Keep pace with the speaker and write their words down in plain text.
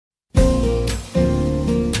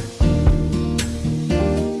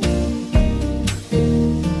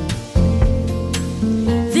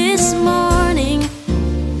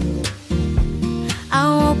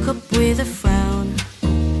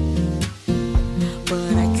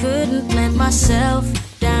myself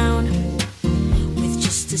down with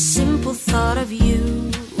just a simple thought of you.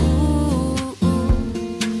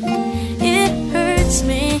 It hurts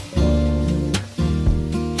me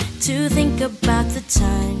to think about the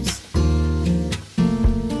times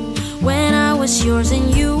when I was yours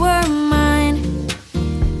and you were mine.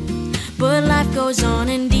 But life goes on,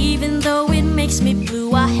 and even though it makes me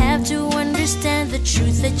blue, I have to understand the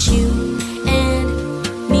truth that you and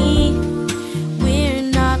me, we're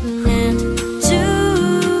not meant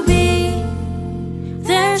to be.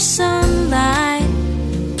 There's sunlight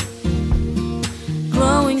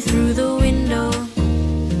glowing through the window,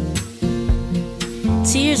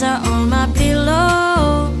 tears are on my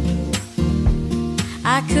pillow.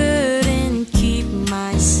 I couldn't keep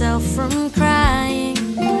myself from crying.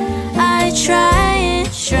 I try and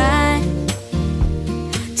try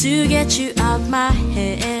to get you out my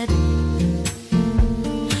head,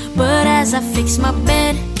 but as I fix my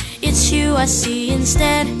bed, it's you I see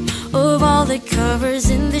instead of all the covers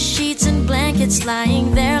in the sheets and blankets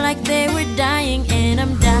lying there like they were dying. And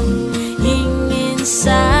I'm dying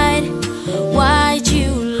inside. Why'd you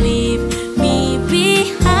leave me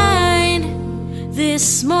behind?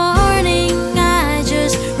 This morning I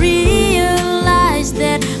just realized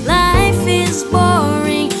that life is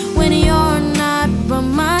boring when you're not by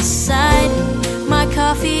my side. My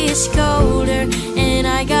coffee is colder and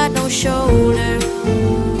I got no shoulder.